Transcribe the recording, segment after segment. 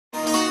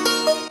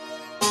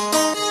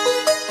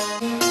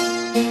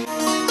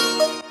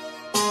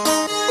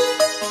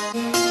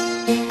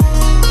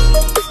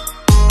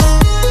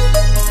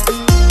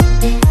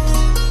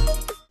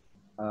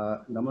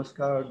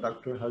Namaskar,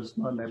 Dr.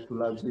 Hasma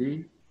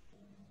Neptulaji,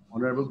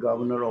 Honorable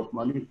Governor of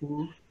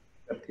Manipur,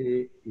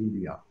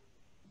 India.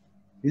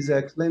 His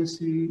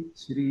Excellency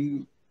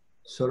Shri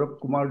Saurabh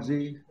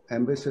Kumarji,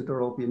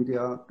 Ambassador of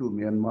India to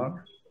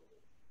Myanmar.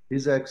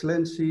 His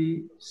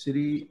Excellency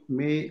Shri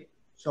Mei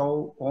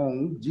Chau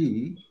Ong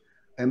Ji,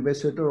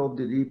 Ambassador of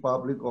the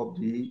Republic of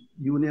the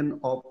Union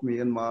of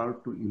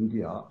Myanmar to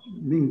India,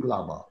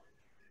 Minglaba.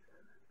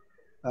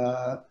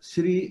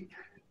 Shri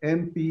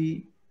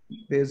MP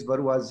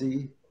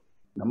Bezbarwaji,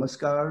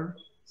 Namaskar,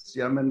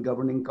 Chairman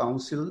Governing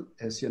Council,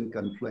 Asian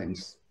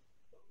Conference,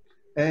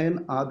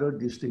 and other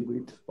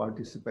distinguished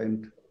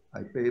participants.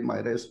 I pay my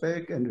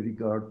respect and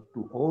regard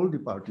to all the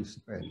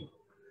participants.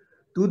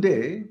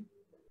 Today,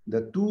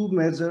 the two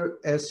major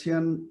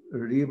Asian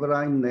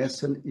riverine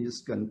nations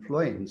is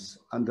confluence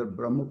under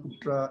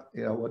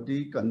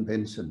Brahmaputra-Ayeyarwady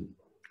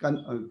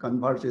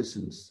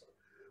conversations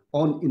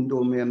on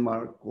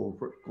Indo-Myanmar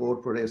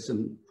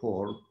cooperation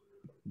for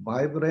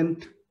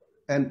vibrant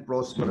and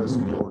prosperous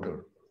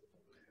border.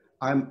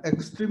 I'm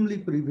extremely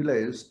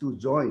privileged to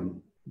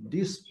join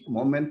this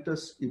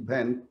momentous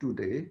event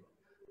today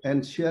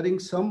and sharing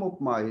some of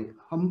my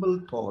humble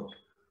thought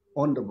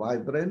on the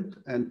vibrant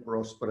and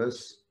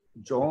prosperous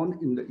zone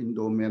in the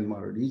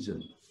Indo-Myanmar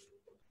region.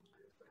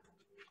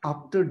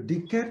 After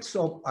decades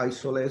of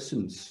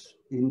isolations,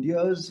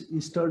 India's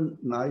eastern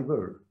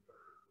neighbor,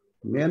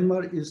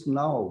 Myanmar is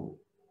now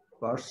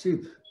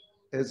perceived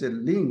as a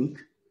link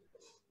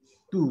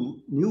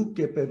to new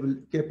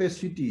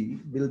capacity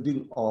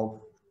building of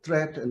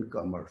trade and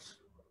commerce.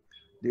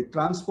 The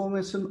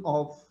transformation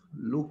of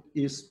Look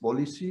East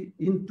policy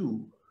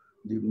into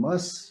the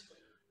much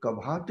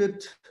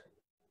coveted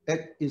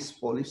Act East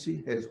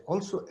policy has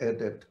also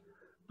added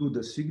to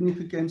the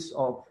significance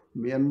of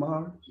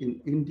Myanmar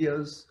in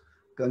India's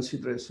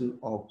consideration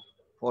of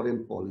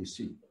foreign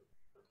policy.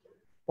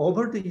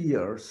 Over the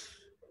years,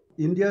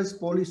 India's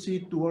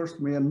policy towards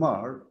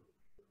Myanmar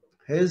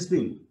has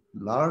been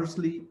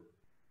largely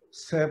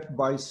shaped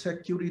by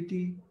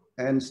security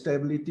and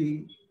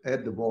stability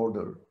at the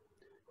border,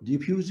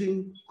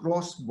 diffusing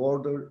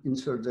cross-border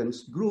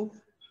insurgents group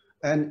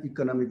and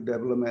economic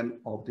development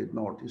of the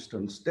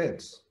northeastern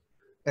states.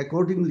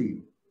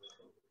 Accordingly,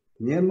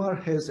 Myanmar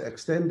has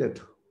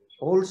extended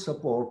all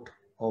support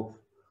of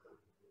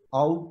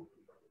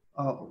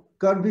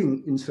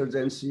curbing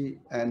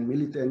insurgency and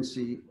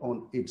militancy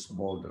on its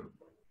border.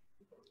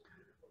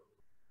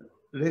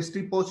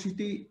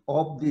 Reciprocity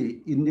of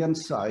the Indian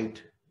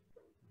side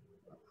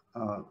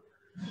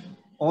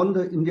on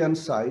the Indian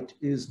side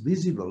is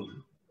visible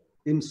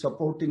in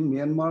supporting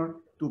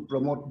Myanmar to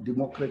promote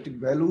democratic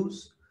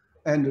values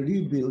and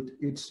rebuild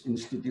its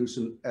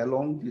institutions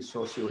along the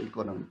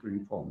socio-economic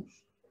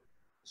reforms.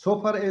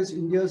 So far as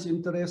India's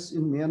interest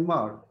in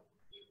Myanmar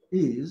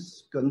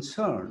is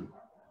concerned,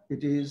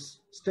 it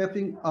is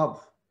stepping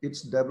up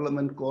its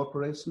development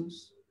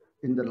cooperations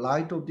in the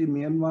light of the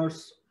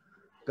Myanmar's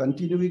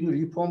continuing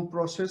reform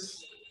process.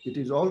 It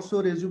is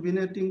also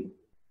rejuvenating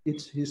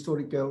its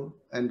historical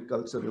and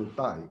cultural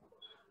tie.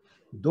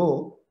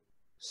 Though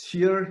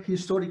sheer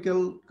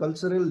historical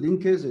cultural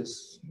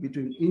linkages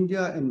between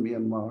India and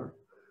Myanmar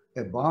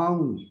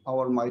abound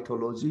our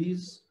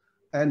mythologies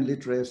and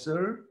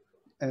literature,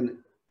 and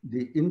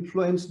the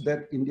influence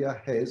that India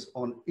has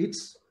on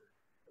its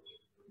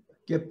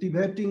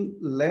captivating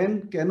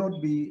land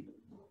cannot be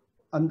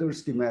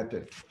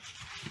underestimated.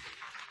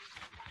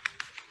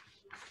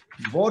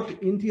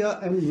 Both India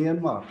and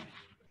Myanmar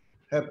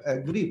have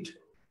agreed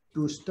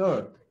to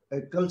start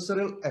a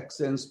cultural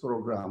exchange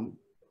program,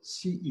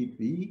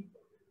 CEP,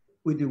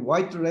 with a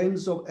wide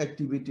range of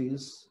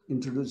activities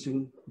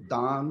introducing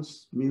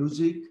dance,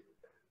 music,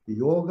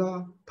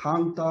 yoga,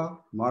 thangta,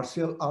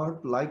 martial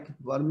art like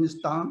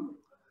Burmese tang,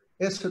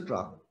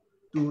 etc.,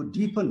 to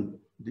deepen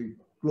the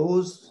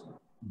close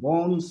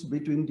bonds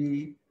between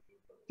the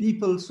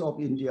peoples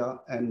of India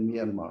and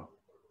Myanmar,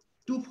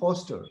 to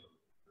foster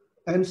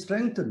and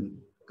strengthen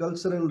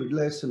cultural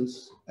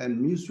relations and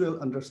mutual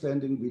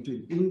understanding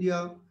between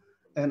India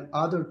and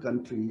other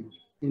countries.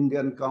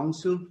 Indian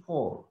Council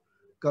for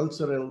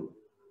Cultural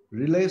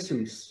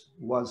Relations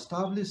was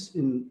established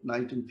in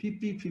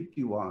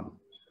 1950-51,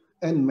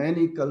 and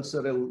many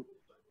cultural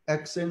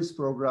exchange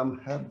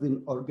programs have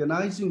been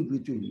organizing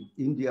between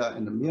India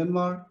and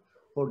Myanmar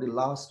for the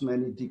last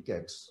many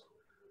decades,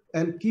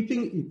 and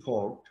keeping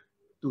effort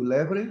to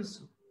leverage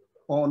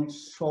on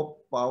soft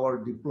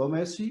power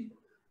diplomacy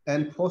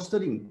and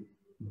fostering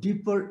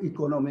deeper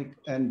economic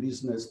and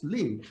business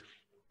link.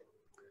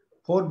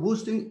 For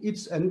boosting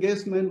its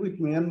engagement with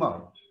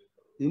Myanmar,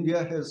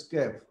 India has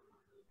kept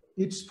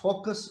its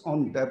focus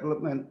on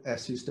development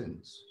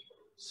assistance,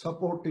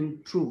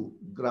 supporting through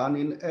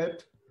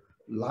grant-in-aid,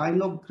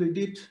 line of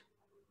credit,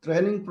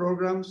 training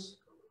programs,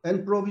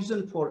 and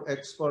provision for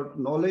expert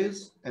knowledge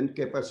and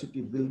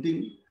capacity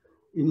building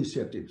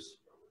initiatives.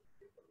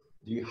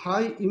 The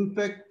High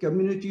Impact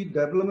Community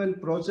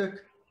Development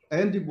Project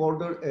and the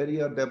Border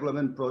Area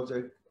Development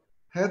Project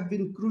have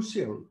been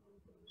crucial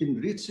in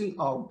reaching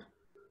out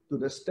to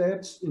the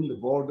states in the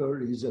border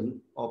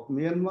region of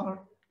Myanmar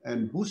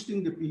and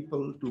boosting the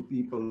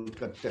people-to-people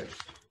contact.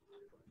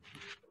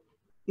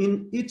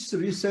 In its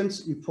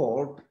recent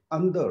effort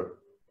under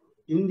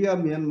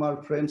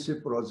India-Myanmar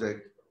Friendship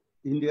Project,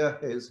 India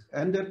has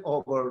handed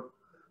over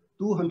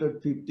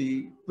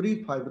 250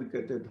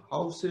 prefabricated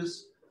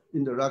houses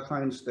in the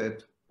Rakhine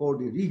state for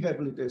the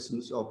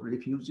rehabilitations of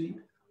refugees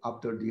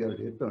after their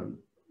return.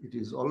 It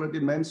is already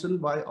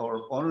mentioned by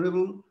our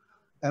Honorable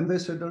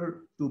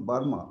Ambassador to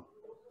Burma.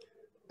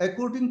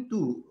 According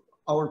to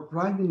our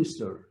Prime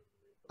Minister,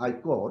 I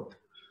quote,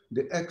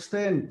 "The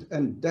extent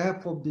and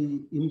depth of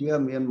the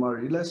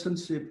India-Myanmar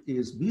relationship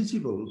is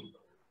visible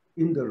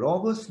in the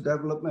robust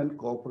development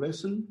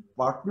cooperation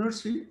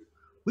partnership,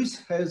 which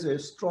has a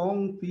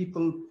strong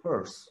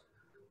people-first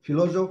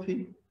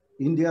philosophy.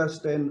 India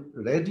stands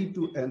ready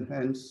to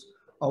enhance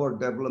our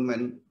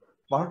development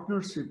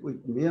partnership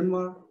with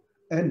Myanmar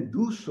and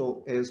do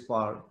so as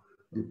per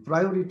the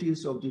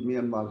priorities of the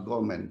Myanmar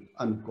government,"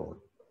 unquote.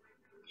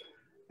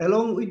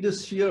 Along with the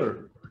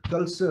sheer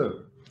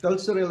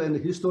cultural and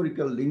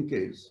historical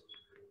linkage,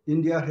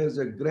 India has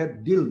a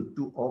great deal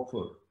to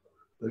offer.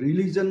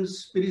 Religion,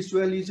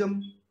 spiritualism,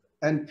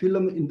 and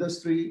film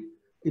industry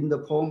in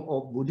the form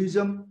of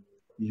Buddhism,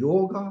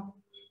 yoga,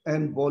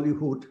 and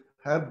Bollywood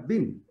have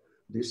been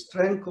the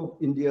strength of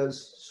India's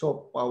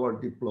soft power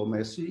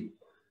diplomacy,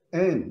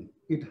 and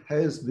it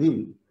has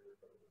been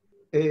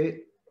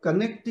a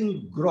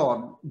connecting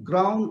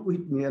ground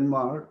with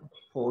Myanmar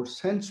for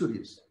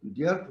centuries.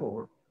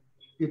 Therefore,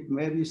 it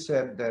may be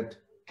said that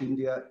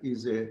India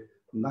is a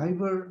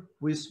neighbor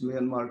which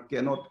Myanmar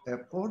cannot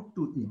afford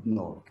to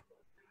ignore.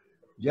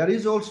 There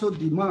is also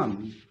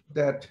demand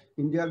that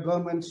India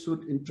government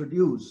should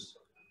introduce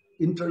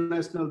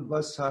international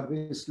bus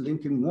service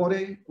linking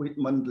Moreh with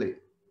Mandalay.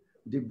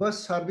 The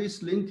bus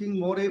service linking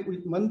Moreh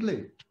with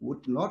Mandalay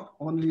would not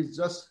only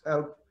just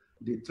help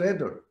the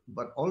trader,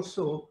 but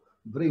also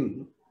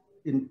bring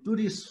in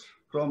tourists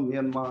from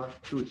Myanmar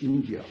to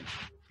India.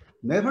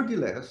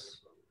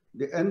 Nevertheless,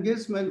 the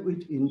engagement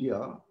with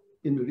India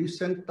in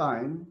recent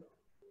time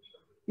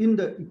in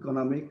the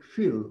economic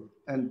field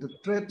and the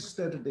trade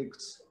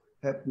statistics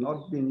have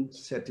not been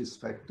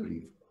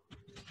satisfactory.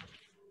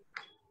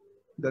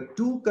 The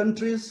two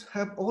countries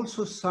have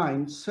also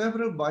signed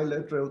several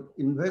bilateral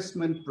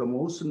investment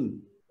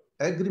promotion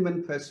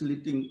agreements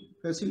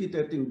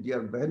facilitating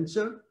their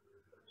venture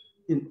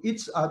in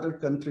each other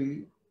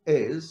country.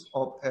 As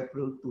of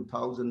April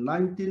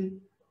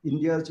 2019,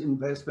 India's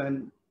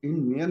investment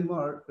in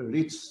Myanmar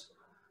reached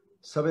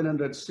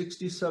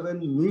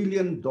 $767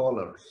 million,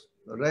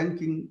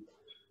 ranking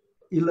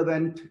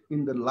 11th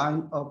in the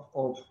lineup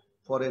of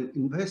foreign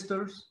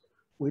investors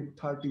with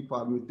 30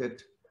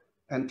 permitted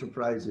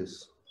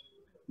enterprises.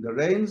 The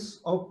range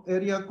of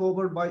area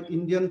covered by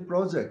Indian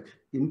project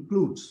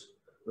includes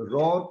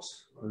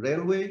roads,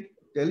 railway,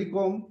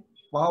 telecom,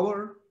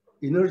 power,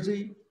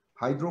 energy,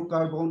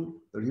 hydrocarbon,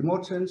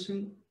 remote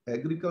sensing,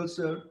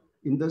 agriculture,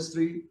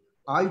 industry,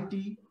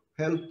 IT,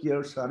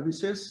 healthcare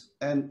services,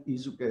 and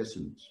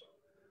education.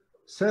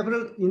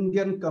 Several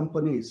Indian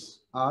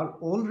companies are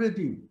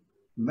already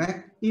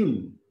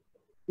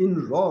in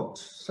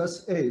roads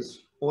such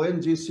as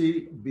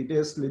ONGC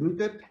Videsh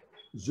Limited,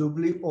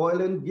 Jubilee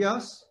Oil and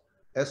Gas,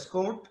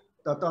 Escort,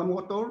 Tata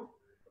Motor,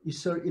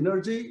 Isar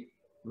Energy,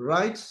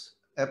 Rights,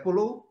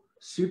 Apollo,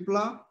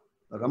 Cipla,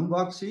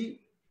 Rambagh,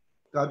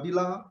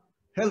 Cadila,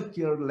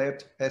 Healthcare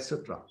Led,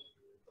 etc.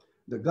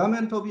 The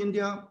Government of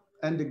India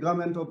and the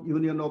Government of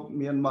Union of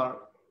Myanmar,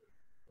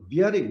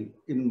 bearing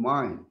in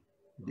mind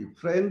the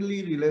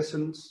friendly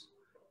relations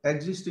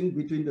existing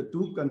between the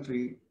two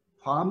countries,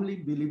 firmly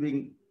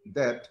believing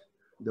that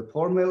the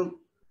formal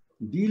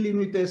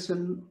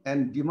delimitation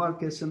and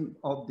demarcation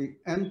of the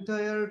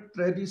entire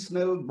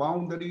traditional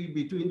boundary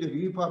between the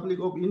Republic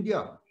of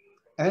India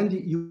and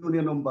the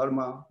Union of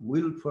Burma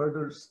will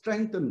further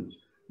strengthen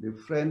the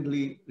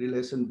friendly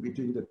relation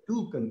between the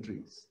two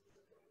countries.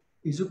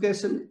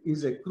 Education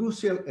is a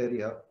crucial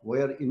area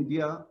where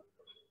India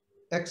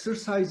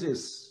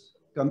exercises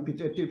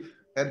competitive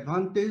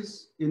advantage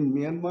in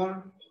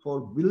Myanmar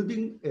for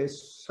building a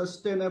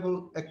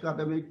sustainable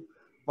academic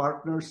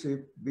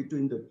partnership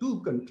between the two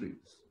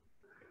countries.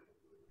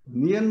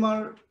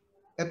 Myanmar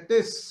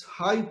attaches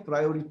high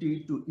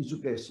priority to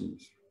education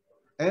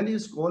and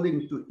is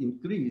calling to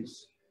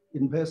increase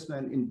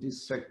investment in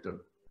this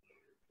sector,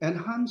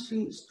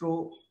 enhancing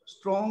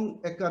strong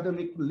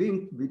academic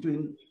link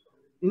between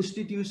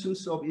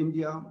institutions of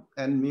India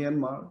and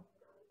Myanmar,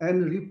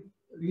 and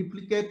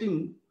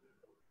replicating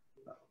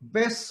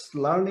best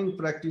learning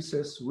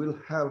practices will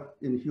help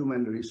in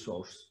human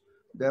resource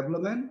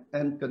development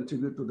and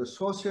contribute to the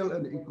social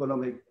and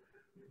economic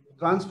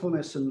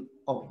transformation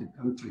of the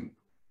country.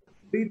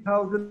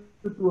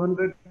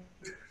 3,200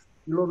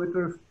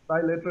 kilometers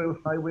bilateral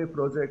highway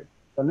project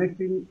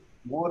connecting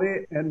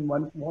Moreh in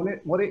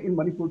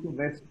Manipur to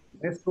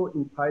Meso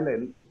in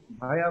Thailand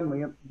via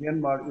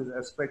Myanmar is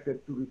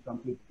expected to be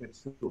completed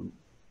soon.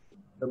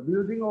 The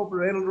building of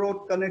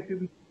railroad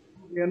connectivity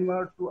from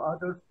Myanmar to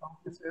other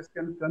Southeast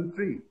Asian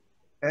countries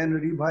and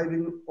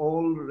reviving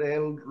all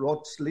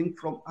railroads linked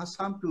from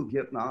Assam to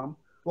Vietnam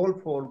call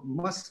for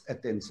much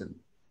attention.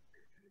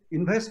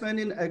 Investment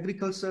in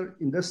agriculture,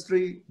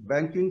 industry,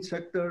 banking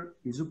sector,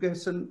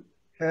 education,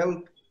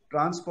 health,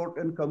 transport,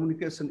 and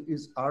communication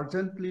is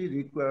urgently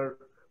required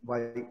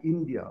by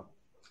India.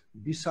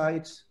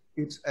 Besides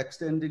its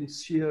extending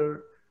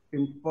share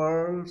in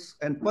pearls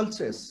and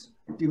pulses,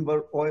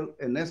 timber, oil,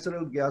 and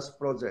natural gas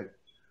project.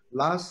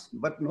 Last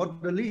but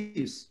not the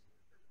least,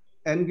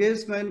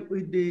 engagement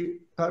with the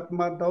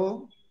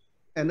Tatmadaw,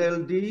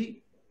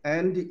 NLD,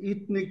 and the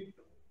ethnic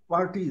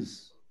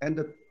parties, and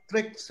the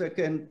third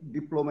second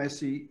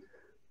diplomacy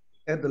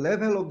at the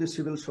level of the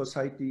civil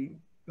society,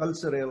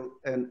 cultural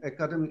and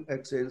academic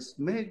exchange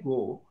may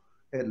go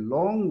a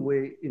long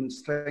way in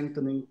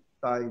strengthening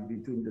tie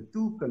between the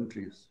two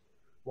countries.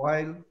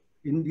 While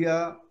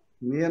India,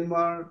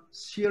 Myanmar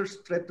shares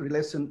trade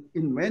relations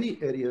in many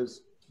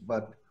areas,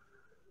 but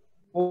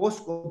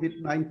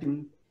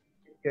post-COVID-19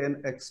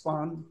 can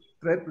expand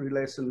trade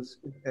relations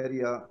in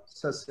areas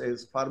such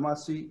as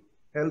pharmacy,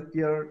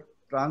 healthcare,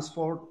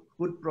 transport,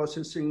 food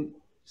processing,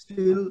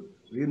 steel,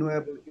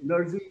 renewable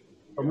energy,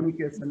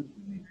 communication,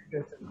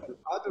 education, and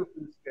other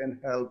fields can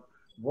help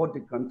both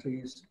the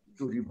countries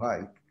to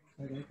revive.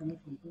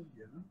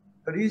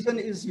 The region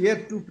is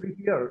yet to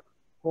prepare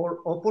for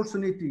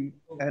opportunity,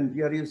 and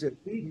there is a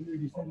big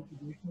reason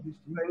to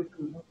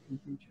strengthen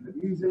the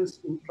region's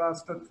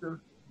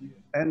infrastructure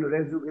and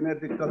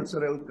rejuvenate the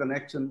cultural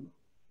connection.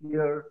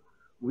 Here,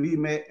 we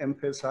may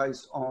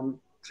emphasize on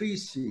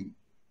 3C,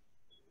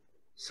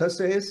 such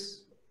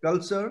as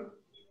culture,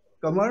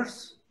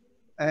 commerce,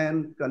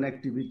 and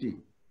connectivity.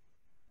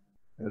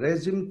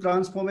 Regime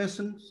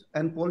transformations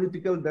and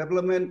political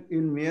development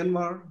in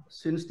Myanmar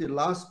since the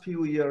last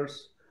few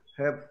years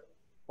have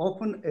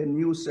opened a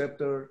new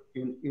chapter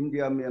in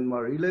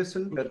India-Myanmar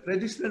relations. The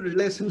traditional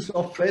relations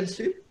of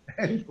friendship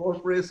and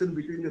cooperation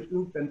between the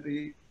two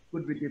countries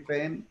could be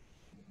deepened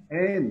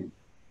and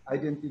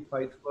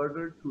identified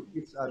further to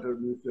each other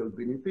mutual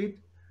benefit.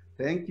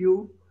 Thank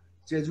you.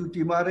 Jeju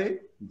Timare,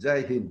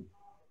 Jai Hind.